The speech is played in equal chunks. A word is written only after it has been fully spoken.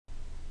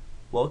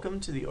Welcome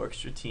to the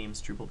Orchestra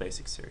Team's Drupal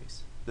Basics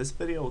series. This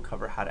video will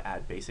cover how to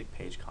add basic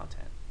page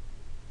content.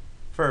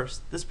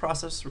 First, this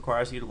process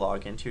requires you to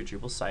log into your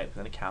Drupal site with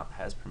an account that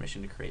has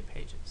permission to create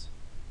pages.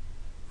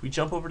 If we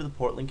jump over to the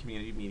Portland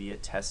Community Media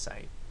test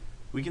site,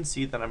 we can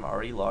see that I'm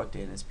already logged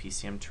in as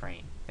PCM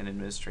Train, an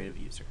administrative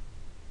user.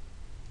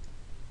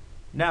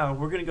 Now,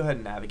 we're going to go ahead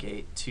and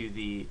navigate to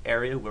the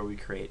area where we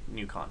create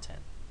new content.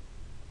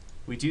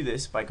 We do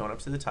this by going up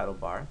to the title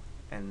bar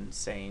and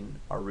saying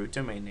our root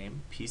domain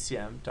name,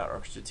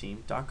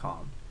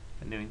 pcm.orchestrateam.com,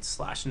 and doing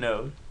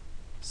 /node/add.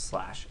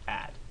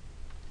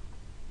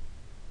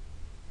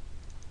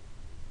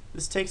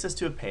 This takes us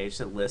to a page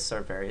that lists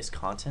our various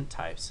content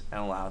types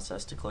and allows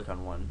us to click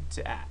on one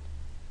to add.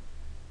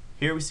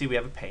 Here we see we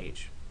have a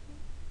page.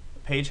 The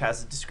page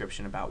has a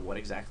description about what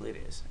exactly it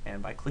is,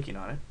 and by clicking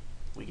on it,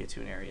 we get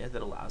to an area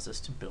that allows us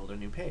to build a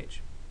new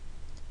page.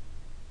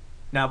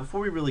 Now,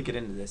 before we really get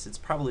into this, it's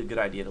probably a good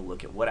idea to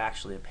look at what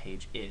actually a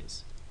page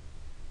is.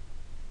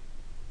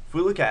 If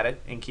we look at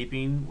it, in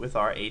keeping with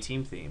our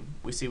A-Team theme,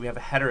 we see we have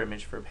a header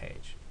image for a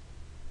page.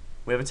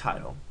 We have a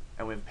title,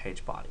 and we have a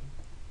page body.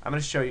 I'm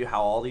going to show you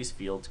how all these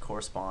fields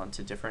correspond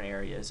to different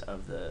areas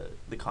of the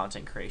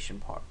content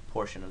creation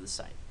portion of the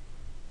site.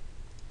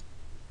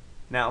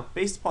 Now,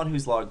 based upon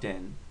who's logged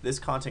in, this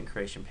content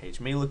creation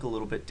page may look a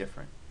little bit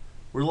different.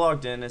 We're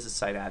logged in as a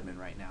site admin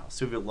right now,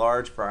 so we have a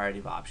large variety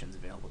of options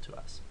available to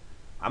us.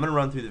 I'm going to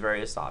run through the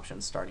various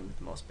options, starting with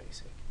the most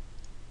basic.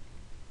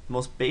 The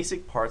most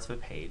basic parts of a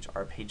page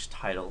are a page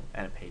title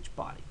and a page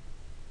body.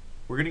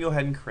 We're going to go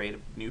ahead and create a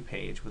new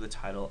page with a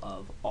title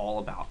of All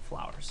About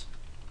Flowers.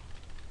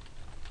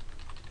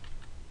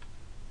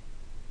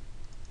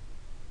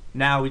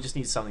 Now we just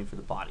need something for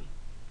the body.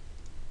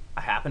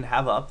 I happen to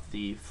have up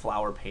the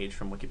flower page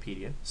from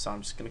Wikipedia, so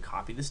I'm just going to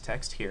copy this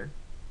text here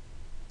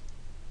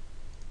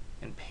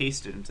and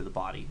paste it into the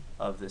body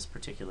of this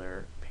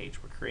particular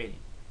page we're creating.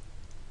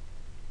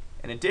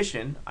 In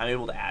addition, I'm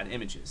able to add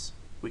images.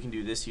 We can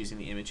do this using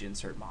the image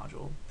insert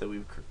module that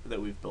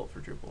we've built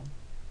for Drupal.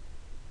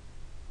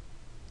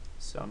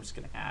 So I'm just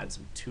going to add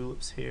some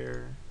tulips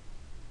here.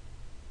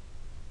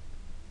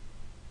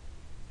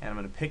 And I'm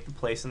going to pick the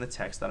place in the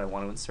text that I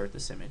want to insert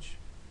this image.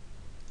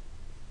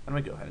 I'm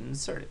going to go ahead and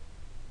insert it.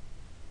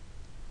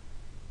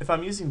 If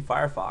I'm using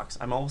Firefox,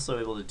 I'm also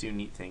able to do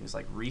neat things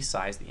like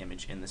resize the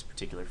image in this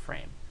particular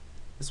frame.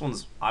 This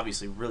one's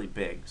obviously really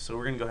big, so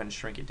we're going to go ahead and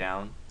shrink it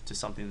down to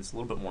something that's a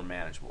little bit more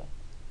manageable.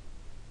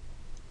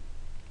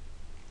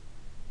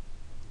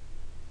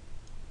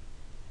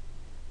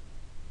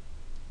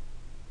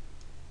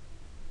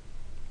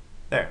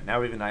 There, now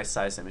we have a nice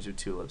sized image of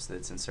tulips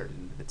that's inserted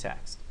into the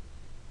text.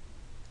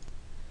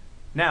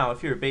 Now,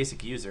 if you're a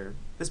basic user,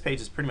 this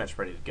page is pretty much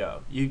ready to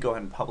go. You can go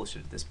ahead and publish it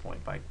at this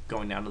point by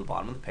going down to the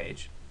bottom of the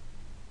page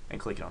and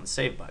clicking on the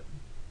Save button.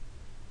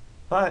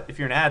 But if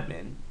you're an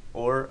admin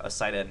or a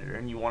site editor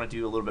and you want to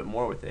do a little bit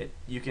more with it,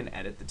 you can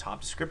edit the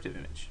top descriptive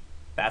image.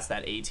 That's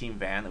that A-Team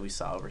van that we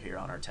saw over here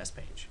on our test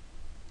page.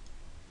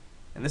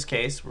 In this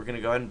case, we're going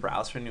to go ahead and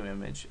browse for a new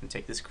image and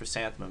take this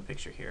chrysanthemum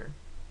picture here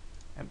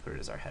and put it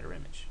as our header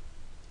image.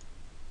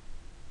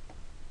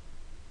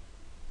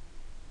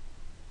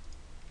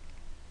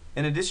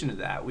 In addition to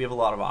that, we have a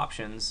lot of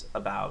options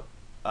about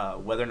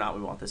whether or not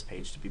we want this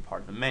page to be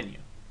part of a menu.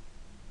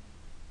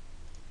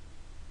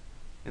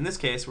 In this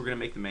case, we're going to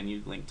make the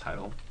menu link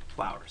title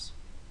Flowers.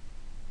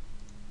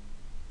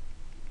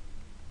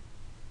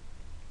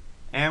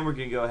 And we're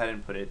going to go ahead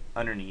and put it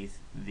underneath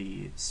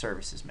the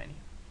services menu.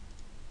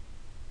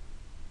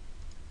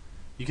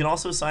 You can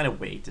also assign a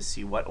weight to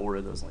see what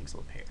order those links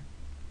will appear.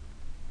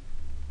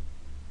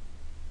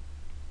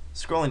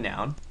 Scrolling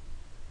down,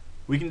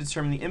 we can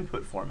determine the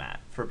input format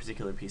for a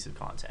particular piece of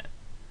content.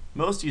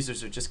 Most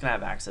users are just going to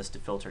have access to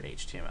filtered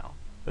HTML,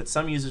 but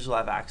some users will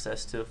have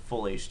access to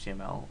full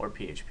HTML or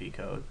PHP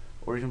code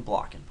or even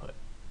block input.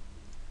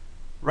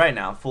 Right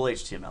now, full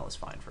HTML is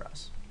fine for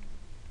us.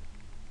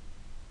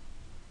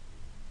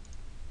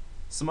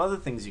 Some other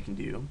things you can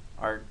do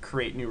are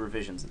create new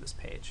revisions of this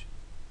page.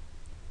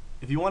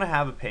 If you want to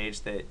have a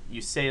page that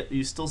you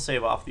still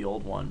save off the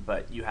old one,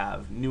 but you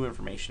have new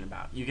information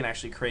about, you can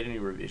actually create a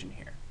new revision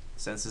here.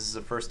 Since this is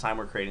the first time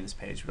we're creating this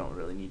page, we don't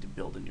really need to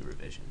build a new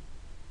revision.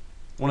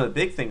 One of the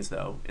big things,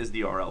 though, is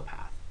the URL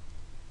path.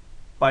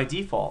 By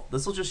default,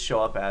 this will just show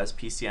up as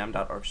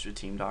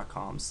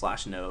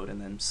pcm.orchestrateam.com/node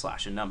and then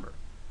 /a number.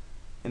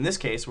 In this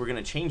case, we're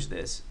going to change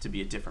this to be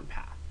a different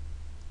path.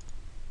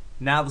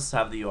 Now this will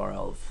have the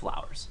URL of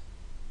flowers.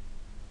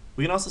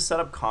 We can also set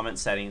up comment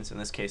settings, in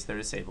this case they're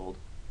disabled,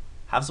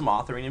 have some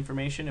authoring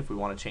information if we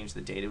want to change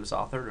the date it was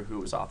authored or who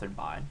it was authored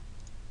by,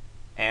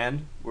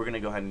 and we're going to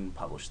go ahead and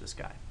publish this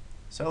guy.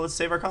 So let's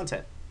save our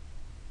content.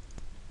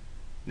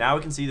 Now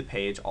we can see the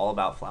page All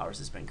About Flowers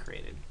has been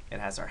created.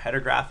 It has our header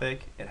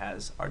graphic, it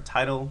has our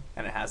title,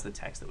 and it has the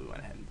text that we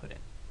went ahead and put in.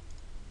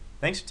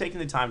 Thanks for taking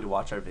the time to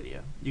watch our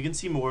video. You can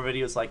see more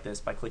videos like this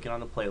by clicking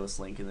on the playlist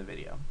link in the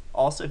video.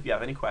 Also, if you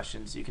have any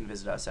questions, you can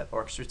visit us at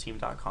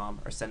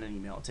orchestrateam.com or send an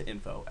email to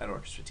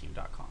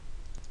info@orchestrateam.com.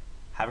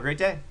 Have a great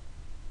day.